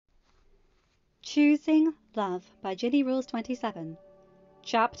Choosing Love by ginnyrules27.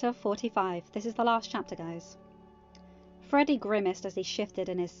 Chapter 45. This is the last chapter, guys. Freddy grimaced as he shifted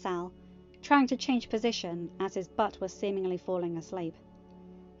in his cell, trying to change position as his butt was seemingly falling asleep.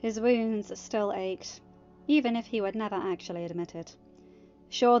 His wounds still ached, even if he would never actually admit it.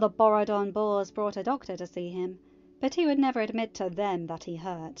 Sure, the Borodon boars brought a doctor to see him, but he would never admit to them that he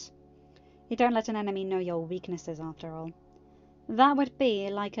hurt. You don't let an enemy know your weaknesses, after all. That would be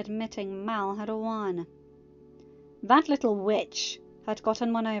like admitting Mal had won. That little witch had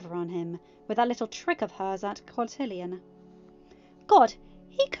gotten one over on him with that little trick of hers at Cotillion. God,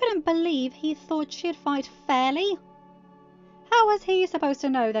 he couldn't believe he thought she'd fight fairly. How was he supposed to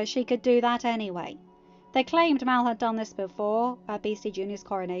know that she could do that anyway? They claimed Mal had done this before at Beastie Jr.'s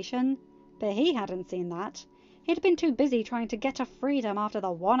coronation, but he hadn't seen that. He'd been too busy trying to get to freedom after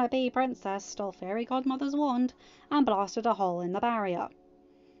the wannabe princess stole Fairy Godmother's wand and blasted a hole in the barrier.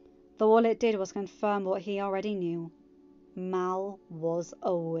 Though all it did was confirm what he already knew. Mal was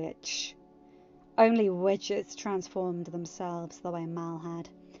a witch. Only witches transformed themselves the way Mal had.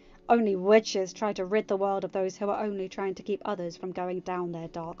 Only witches tried to rid the world of those who were only trying to keep others from going down their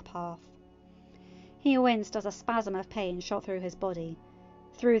dark path. He winced as a spasm of pain shot through his body,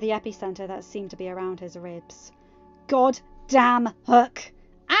 through the epicenter that seemed to be around his ribs. God damn Hook!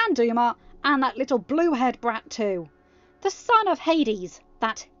 And Duma! And that little blue-haired brat too! The son of Hades!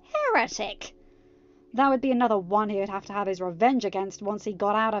 That heretic! That would be another one he would have to have his revenge against once he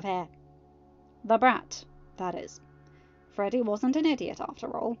got out of here. The brat, that is. Freddy wasn't an idiot after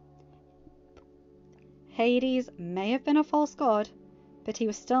all. Hades may have been a false god, but he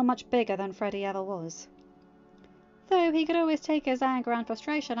was still much bigger than Freddy ever was. Though he could always take his anger and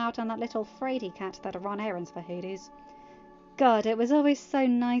frustration out on that little fraidy cat that ran errands for Hades. God, it was always so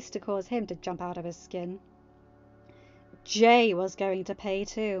nice to cause him to jump out of his skin. Jay was going to pay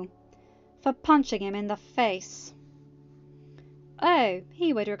too, for punching him in the face. Oh,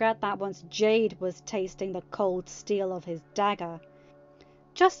 he would regret that once Jade was tasting the cold steel of his dagger.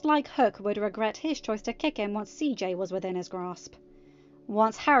 Just like Hook would regret his choice to kick him once CJ was within his grasp.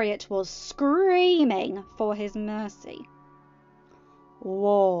 Once Harriet was screaming for his mercy.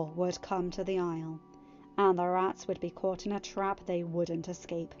 War would come to the Isle, and the rats would be caught in a trap they wouldn't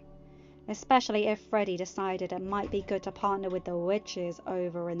escape. Especially if Freddy decided it might be good to partner with the witches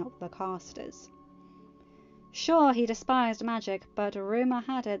over in the casters. Sure, he despised magic, but rumour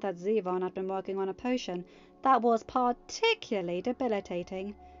had it that Zevon had been working on a potion that was particularly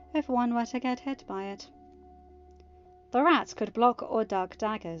debilitating if one were to get hit by it. The rats could block or duck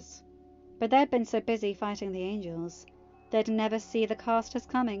daggers, but they'd been so busy fighting the angels, they'd never see the casters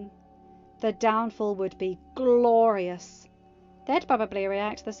coming. The downfall would be glorious. They'd probably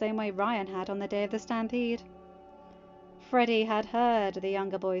react the same way Ryan had on the day of the stampede. Freddy had heard the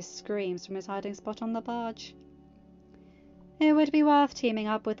younger boy's screams from his hiding spot on the barge. It would be worth teaming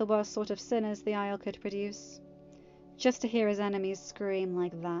up with the worst sort of sinners the Isle could produce, just to hear his enemies scream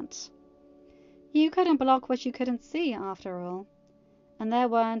like that. You couldn't block what you couldn't see, after all, and there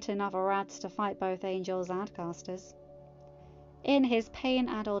weren't enough rats to fight both angels and casters. In his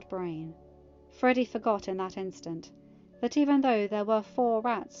pain-addled brain, Freddy forgot in that instant that even though there were 4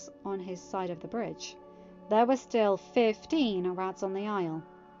 rats on his side of the bridge, there were still 15 rats on the Isle.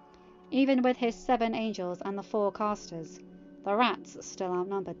 Even with his 7 angels and the 4 casters, the rats still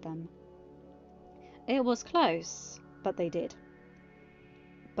outnumbered them. It was close, but they did.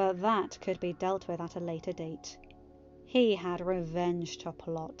 But that could be dealt with at a later date. He had revenge to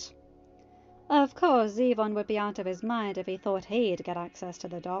plot. Of course, Zevon would be out of his mind if he thought he'd get access to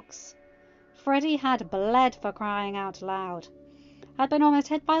the docks. Freddy had bled for crying out loud. Had been almost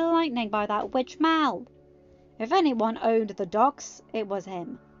hit by lightning by that witch Mal. If anyone owned the docks, it was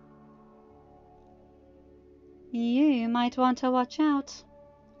him. You might want to watch out,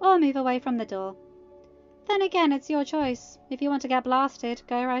 or move away from the door. Then again, it's your choice. If you want to get blasted,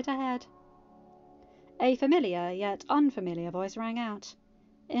 go right ahead. A familiar yet unfamiliar voice rang out,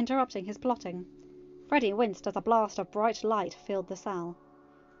 interrupting his plotting. Freddy winced as a blast of bright light filled the cell.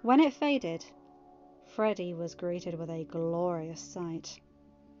 When it faded, Freddy was greeted with a glorious sight.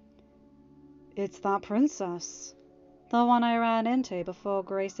 It's that princess, the one I ran into before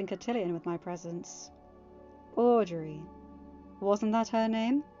gracing Cotillion with my presence. Audrey. Wasn't that her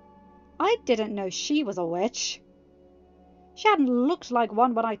name? I didn't know she was a witch. She hadn't looked like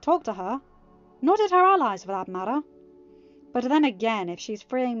one when I talked to her, nor did her allies for that matter. But then again, if she's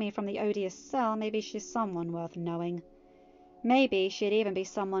freeing me from the odious cell, maybe she's someone worth knowing. Maybe she'd even be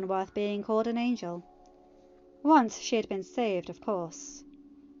someone worth being called an angel. Once she had been saved, of course.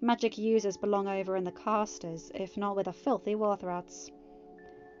 Magic users belong over in the casters, if not with the filthy Warthrats.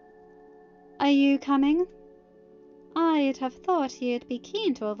 I you coming? I'd have thought you'd be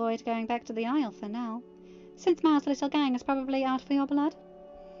keen to avoid going back to the Isle for now, since Mal's little gang is probably out for your blood,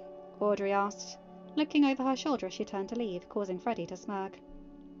 Audrey asked, looking over her shoulder as she turned to leave, causing Freddie to smirk.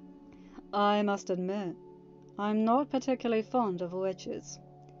 I must admit, I'm not particularly fond of witches,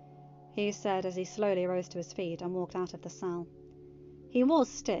 he said as he slowly rose to his feet and walked out of the cell. He was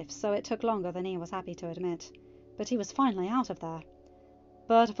stiff, so it took longer than he was happy to admit, but he was finally out of there.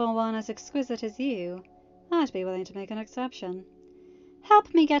 But for one as exquisite as you, I'd be willing to make an exception.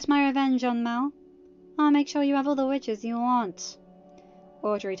 Help me get my revenge on Mal. I'll make sure you have all the witches you want,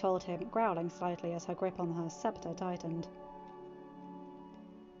 Audrey told him, growling slightly as her grip on her scepter tightened.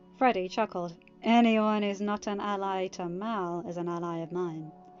 Freddie chuckled. Anyone who's not an ally to Mal is an ally of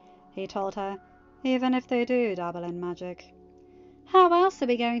mine, he told her, even if they do dabble in magic. How else are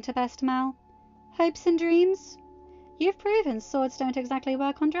we going to best Mal? Hopes and dreams? You've proven swords don't exactly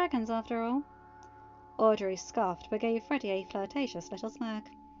work on dragons after all. Audrey scoffed but gave Freddie a flirtatious little smirk,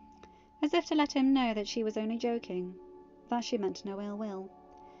 as if to let him know that she was only joking, that she meant no ill will.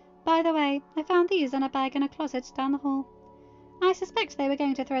 By the way, I found these in a bag in a closet down the hall. I suspect they were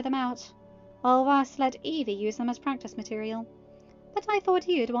going to throw them out, or worse, let Evie use them as practice material, but I thought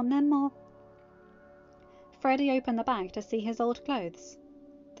you'd want them more. Freddie opened the bag to see his old clothes,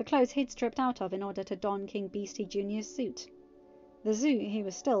 the clothes he'd stripped out of in order to don King Beastie Jr.'s suit. The suit he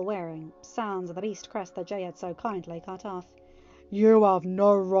was still wearing, sans the beast crest that Jay had so kindly cut off. You have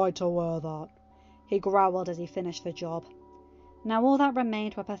no right to wear that, he growled as he finished the job. Now all that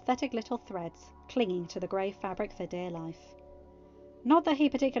remained were pathetic little threads clinging to the grey fabric for dear life. Not that he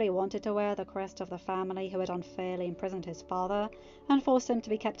particularly wanted to wear the crest of the family who had unfairly imprisoned his father and forced him to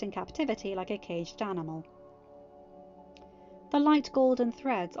be kept in captivity like a caged animal. The light golden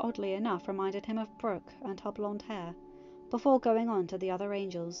threads, oddly enough, reminded him of Brooke and her blonde hair, before going on to the other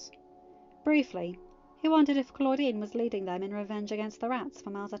angels. Briefly, he wondered if Claudine was leading them in revenge against the rats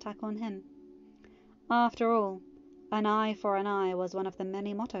for Mal's attack on him. After all, an eye for an eye was one of the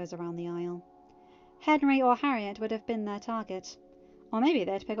many mottos around the Isle. Henry or Harriet would have been their target, or maybe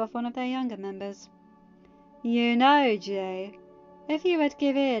they'd pick off one of their younger members. You know, Jay, if you had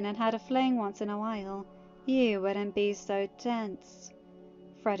give in and had a fling once in a while, you wouldn't be so tense.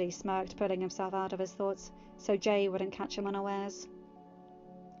 Freddie smirked, pulling himself out of his thoughts so Jay wouldn't catch him unawares.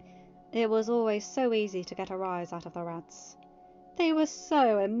 It was always so easy to get a rise out of the rats. They were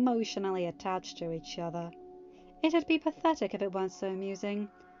so emotionally attached to each other. It'd be pathetic if it weren't so amusing.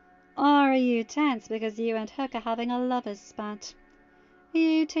 Or are you tense because you and Hook are having a lover's spat?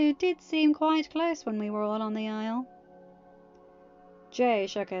 You two did seem quite close when we were all on the Isle. Jay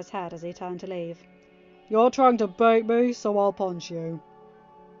shook his head as he turned to leave. You're trying to bait me, so I'll punch you.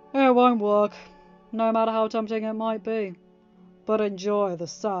 It won't work, no matter how tempting it might be. But enjoy the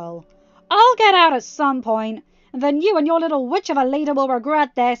cell. I'll get out at some point, and then you and your little witch of a leader will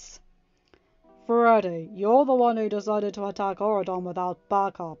regret this. Freddie, you're the one who decided to attack Oradon without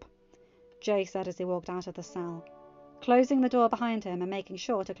backup, Jay said as he walked out of the cell, closing the door behind him and making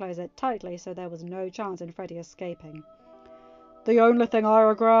sure to close it tightly so there was no chance in Freddie escaping. The only thing I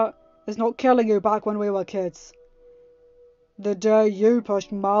regret is not killing you back when we were kids. The day you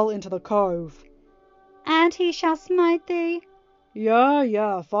pushed Mal into the cove. And he shall smite thee?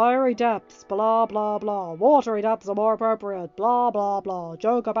 Yeah, fiery depths, blah blah blah. Watery depths are more appropriate, blah blah blah.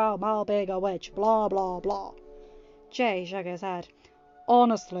 Joke about Mal being a witch, blah blah blah. Jay shook his head.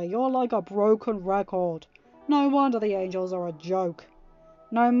 Honestly, you're like a broken record. No wonder the angels are a joke.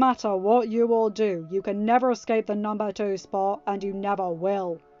 No matter what you all do, you can never escape the number 2 spot, and you never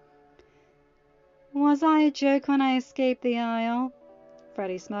will. Was I a joke when I escaped the Isle?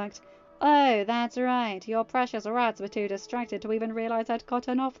 Freddie smirked. Oh, that's right. Your precious rats were too distracted to even realize I'd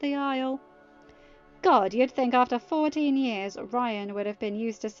gotten off the Isle. God, you'd think after 14 years Ryan would have been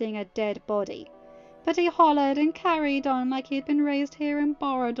used to seeing a dead body. But he hollered and carried on like he'd been raised here in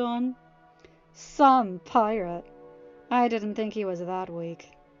Borodon. Some pirate. I didn't think he was that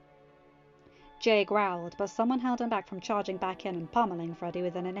weak. Jay growled, but someone held him back from charging back in and pummeling Freddie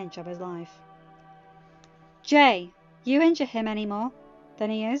within an inch of his life. Jay, you injure him any more than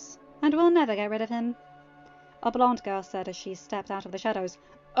he is, and we'll never get rid of him, a blonde girl said as she stepped out of the shadows.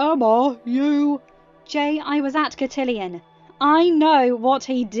 Emma, you... Jay, I was at Cotillion. I know what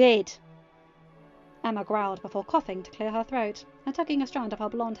he did. Emma growled before coughing to clear her throat and tucking a strand of her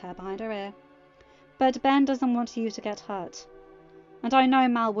blonde hair behind her ear. But Ben doesn't want you to get hurt. And I know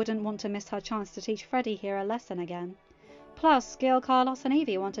Mal wouldn't want to miss her chance to teach Freddie here a lesson again. Plus, Gil, Carlos and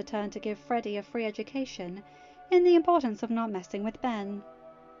Evie want a turn to give Freddie a free education in the importance of not messing with Ben.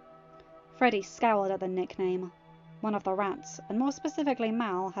 Freddie scowled at the nickname. one of the rats, and more specifically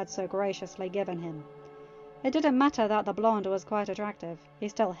Mal, had so graciously given him. It didn't matter that the blonde was quite attractive. He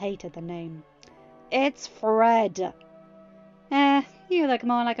still hated the name. "It's Fred." You look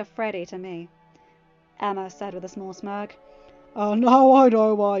more like a Freddy to me," Emma said with a small smirk. "And now I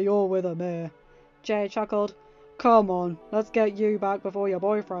know why you're with him here," Jay chuckled. "Come on, let's get you back before your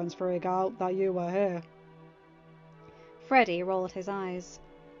boyfriends freak out that you were here." Freddy rolled his eyes.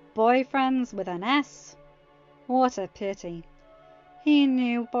 Boyfriends with an S? What a pity. He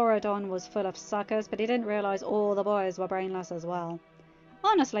knew Borodon was full of suckers, but he didn't realize all the boys were brainless as well.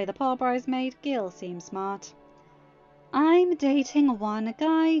 Honestly, the poor bros made Gil seem smart. "I'm dating one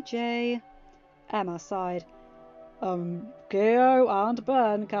guy, Jay," Emma sighed. Geo and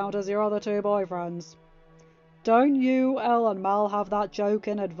Ben count as your other two boyfriends. Don't you, Elle, and Mal have that joke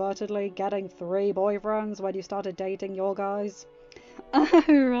inadvertently getting 3 boyfriends when you started dating your guys?" "Oh,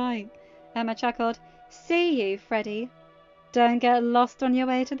 right," Emma chuckled. "See you, Freddy. Don't get lost on your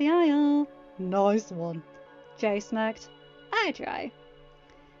way to the aisle." "Nice one," Jay smirked. "I try."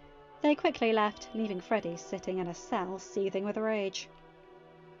 They quickly left, leaving Freddy sitting in a cell, seething with rage.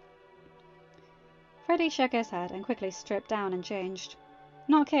 Freddy shook his head and quickly stripped down and changed,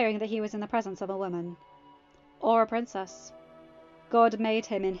 not caring that he was in the presence of a woman. Or a princess. God made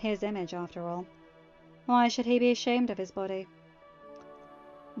him in his image, after all. Why should he be ashamed of his body?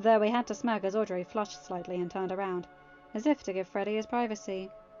 Though he had to smirk as Audrey flushed slightly and turned around, as if to give Freddy his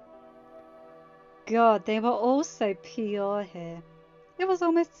privacy. God, they were all so pure here. It was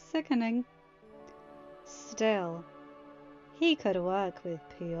almost sickening. Still, he could work with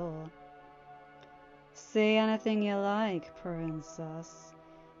pure. "See anything you like, princess,"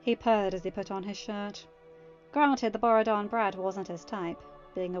 he purred as he put on his shirt. Granted, the Borodon brat wasn't his type,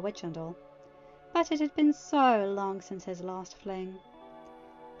 being a witch and all, but it had been so long since his last fling.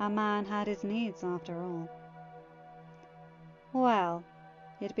 A man had his needs, after all. Well,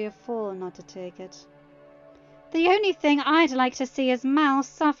 you'd be a fool not to take it. "The only thing I'd like to see is Mal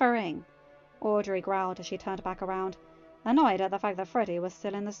suffering," Audrey growled as she turned back around, annoyed at the fact that Freddy was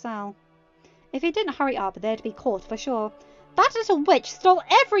still in the cell. If he didn't hurry up, they'd be caught for sure. "That little witch stole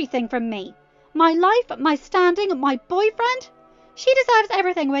everything from me. My life, my standing, my boyfriend. She deserves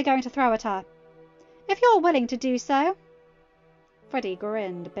everything we're going to throw at her. If you're willing to do so." Freddy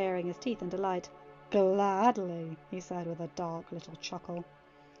grinned, baring his teeth in delight. "Gladly," he said with a dark little chuckle.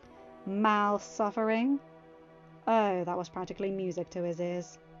 Mal suffering? Oh, that was practically music to his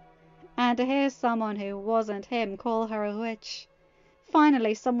ears. And to hear someone who wasn't him call her a witch.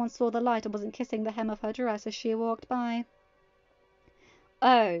 Finally, someone saw the light and wasn't kissing the hem of her dress as she walked by.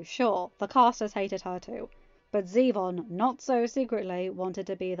 Oh, sure, the casters hated her too, but Zevon, not so secretly, wanted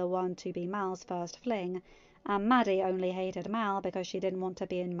to be the one to be Mal's first fling, and Maddie only hated Mal because she didn't want to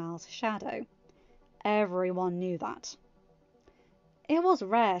be in Mal's shadow. Everyone knew that. It was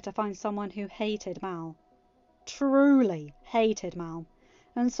rare to find someone who hated Mal. Truly hated Mal,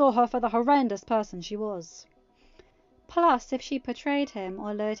 and saw her for the horrendous person she was. Plus, if she betrayed him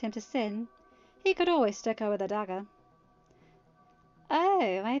or lured him to sin, he could always stick her with a dagger.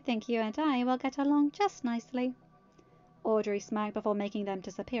 "Oh, I think you and I will get along just nicely," Audrey smirked before making them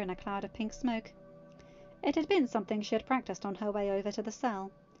disappear in a cloud of pink smoke. It had been something she had practiced on her way over to the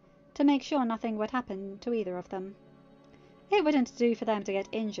cell, to make sure nothing would happen to either of them. It wouldn't do for them to get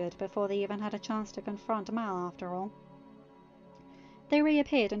injured before they even had a chance to confront Mal, after all. They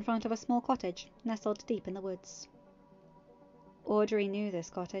reappeared in front of a small cottage, nestled deep in the woods. Audrey knew this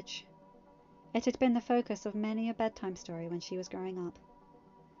cottage. It had been the focus of many a bedtime story when she was growing up.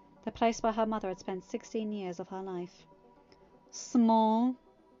 The place where her mother had spent 16 years of her life. "Small,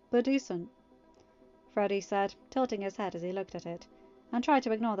 but decent," Freddy said, tilting his head as he looked at it, and tried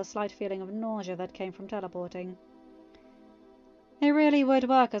to ignore the slight feeling of nausea that came from teleporting. It really would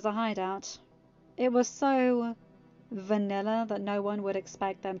work as a hideout. It was so vanilla that no one would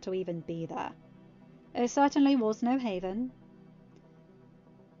expect them to even be there. It certainly was no haven.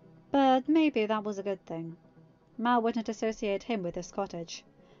 But maybe that was a good thing. Mal wouldn't associate him with this cottage,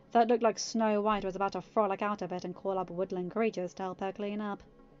 that looked like Snow White was about to frolic out of it and call up woodland creatures to help her clean up.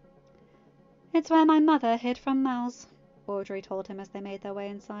 "It's where my mother hid from Mal's," Audrey told him as they made their way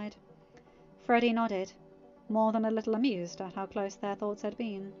inside. Freddy nodded, more than a little amused at how close their thoughts had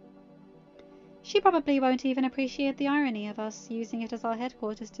been. "She probably won't even appreciate the irony of us using it as our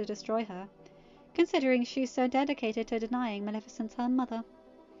headquarters to destroy her, considering she's so dedicated to denying Maleficent's her mother,"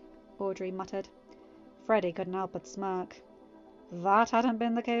 Audrey muttered. Freddy couldn't help but smirk. That hadn't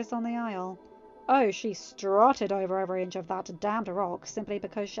been the case on the Isle. Oh, she strutted over every inch of that damned rock simply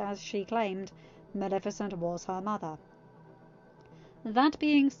because, as she claimed, Maleficent was her mother. That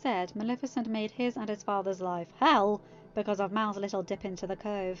being said, Maleficent made his and his father's life hell because of Mal's little dip into the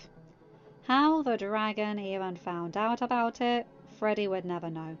cove. How the dragon even found out about it, Freddy would never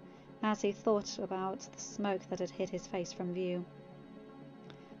know, as he thought about the smoke that had hid his face from view.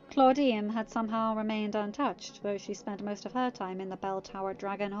 Claudine had somehow remained untouched, though she spent most of her time in the bell tower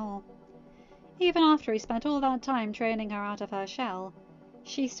Dragon Hall. Even after he spent all that time training her out of her shell,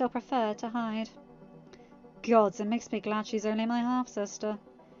 she still preferred to hide. Gods, it makes me glad she's only my half-sister.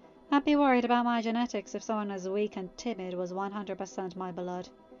 I'd be worried about my genetics if someone as weak and timid was 100% my blood.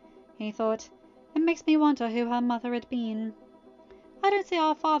 He thought, it makes me wonder who her mother had been. I don't see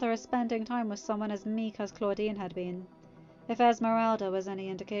our father as spending time with someone as meek as Claudine had been, if Esmeralda was any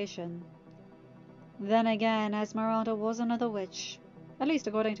indication. Then again, Esmeralda was another witch, at least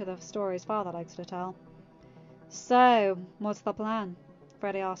according to the stories father likes to tell. So, what's the plan?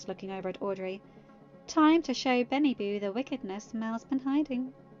 Freddy asked, looking over at Audrey. Time to show Benny Boo the wickedness Mel's been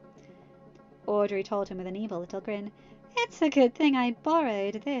hiding. Audrey told him with an evil little grin, It's a good thing I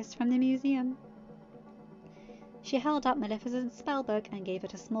borrowed this from the museum. She held up Maleficent's spellbook and gave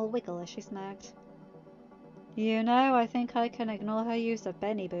it a small wiggle as she smirked. You know, I think I can ignore her use of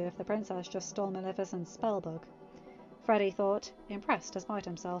Benny Boo if the princess just stole Maleficent's spellbook. Freddy thought, impressed despite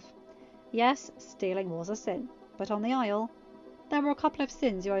himself. Yes, stealing was a sin, but on the Isle, there were a couple of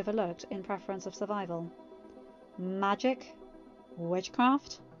sins you overlooked in preference of survival. Magic?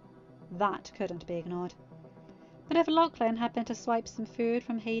 Witchcraft? That couldn't be ignored. But if Lachlan happened to swipe some food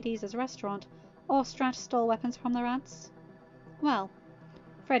from Hades' restaurant, or Strat stole weapons from the rats, well,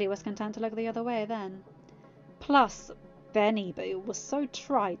 Freddy was content to look the other way then. Plus, Benny Boo was so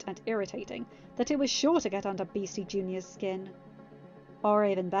trite and irritating that it was sure to get under Beastie Jr.'s skin. Or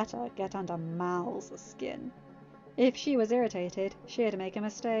even better, get under Mal's skin. If she was irritated, she'd make a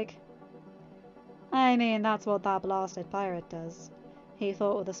mistake. I mean, that's what that blasted pirate does, he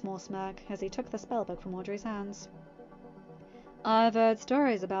thought with a small smirk as he took the spellbook from Audrey's hands. I've heard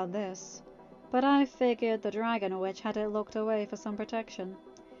stories about this, but I figured the Dragon Witch had it locked away for some protection,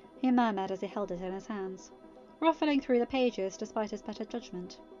 he murmured as he held it in his hands, ruffling through the pages despite his better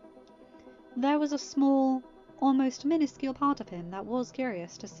judgment. There was a small, almost minuscule part of him that was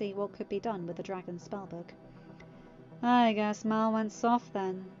curious to see what could be done with the dragon's spellbook. I guess Mal went soft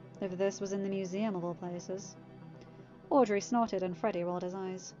then, if this was in the museum of all places. Audrey snorted and Freddy rolled his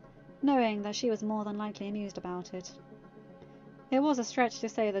eyes, knowing that she was more than likely amused about it. It was a stretch to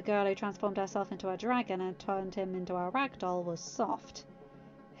say the girl who transformed herself into a dragon and turned him into a ragdoll was soft.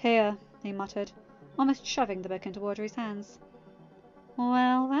 Here, he muttered, almost shoving the book into Audrey's hands.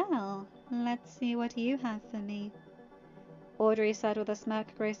 Well, well, let's see what you have for me, Audrey said with a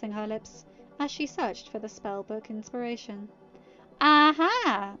smirk gracing her lips as she searched for the spellbook inspiration.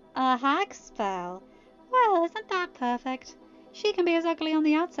 Aha! A hag spell! Well, isn't that perfect? She can be as ugly on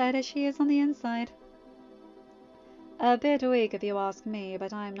the outside as she is on the inside. A bit weak if you ask me,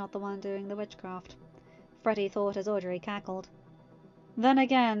 but I'm not the one doing the witchcraft, Freddy thought as Audrey cackled. Then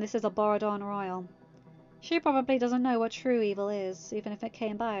again, this is a Borodon Royal. She probably doesn't know what true evil is, even if it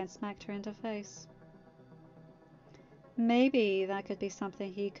came by and smacked her into face. Maybe that could be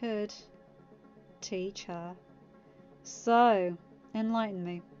something he could teach her. So, enlighten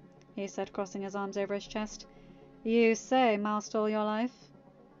me, he said, crossing his arms over his chest. You say Mal stole your life?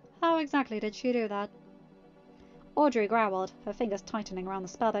 How exactly did she do that? Audrey growled, her fingers tightening around the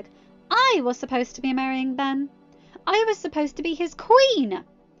spellbook. I was supposed to be marrying Ben. I was supposed to be his queen.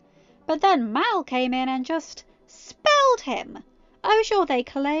 But then Mal came in and just spelled him. Oh, sure, they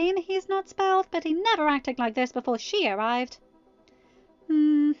claim he's not spelled, but he never acted like this before she arrived.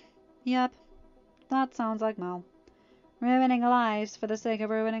 Yep. That sounds like Mal. Ruining lives for the sake of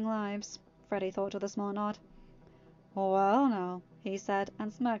ruining lives, Freddy thought with a small nod. Well, now, he said,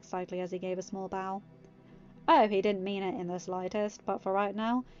 and smirked slightly as he gave a small bow. Oh, he didn't mean it in the slightest, but for right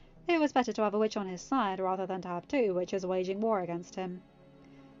now, it was better to have a witch on his side rather than to have two witches waging war against him.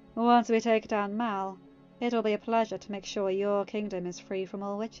 Once we take down Mal, it'll be a pleasure to make sure your kingdom is free from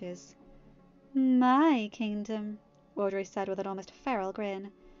all witches. My kingdom, Audrey said with an almost feral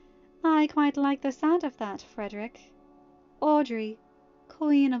grin. I quite like the sound of that, Frederick. Audrey,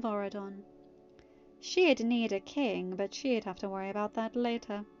 Queen of Orodon. She'd need a king, but she'd have to worry about that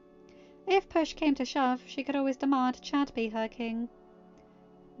later. If push came to shove, she could always demand Chad be her king.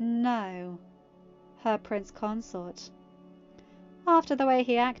 No, her prince consort. After the way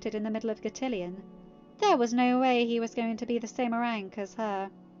he acted in the middle of Cotillion, there was no way he was going to be the same rank as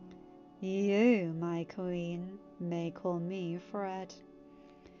her. You, my queen, may call me Fred,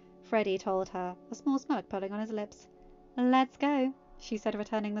 Freddy told her, a small smirk pulling on his lips. Let's go, she said,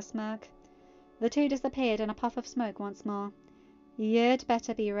 returning the smirk. The two disappeared in a puff of smoke once more. You'd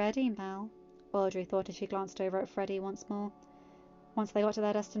better be ready, Mel, Audrey thought as she glanced over at Freddie once more, once they got to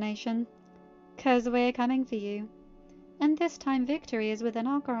their destination. 'Cause we're coming for you. And this time victory is within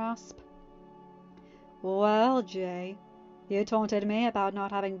our grasp. Well, Jay, you taunted me about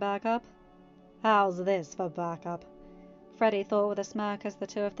not having backup. How's this for backup? Freddie thought with a smirk as the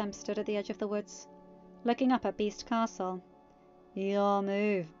two of them stood at the edge of the woods, looking up at Beast Castle. Your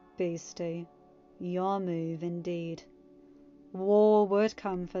move, Beastie. Your move indeed. War would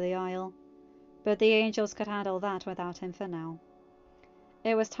come for the Isle, but the angels could handle that without him for now.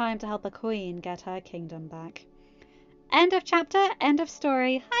 It was time to help the Queen get her kingdom back. End of chapter, end of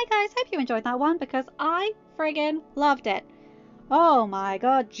story. Hi guys, hope you enjoyed that one because I friggin' loved it. Oh my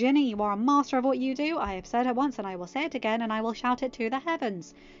god, Ginny, you are a master of what you do. I have said it once and I will say it again and I will shout it to the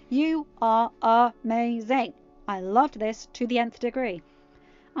heavens. You are amazing. I loved this to the nth degree.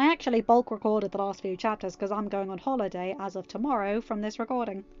 I actually bulk recorded the last few chapters because I'm going on holiday as of tomorrow from this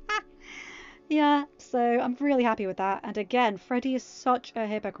recording. Yeah, so I'm really happy with that. And again, Freddie is such a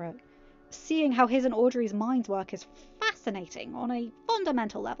hypocrite. Seeing how his and Audrey's minds work is fascinating on a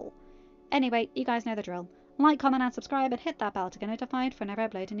fundamental level. Anyway, you guys know the drill. Like, comment and subscribe and hit that bell to get notified whenever I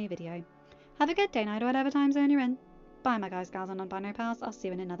upload a new video. Have a good day, night, or whatever time zone you're in. Bye my guys, gals and non-binary pals. I'll see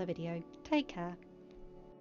you in another video. Take care.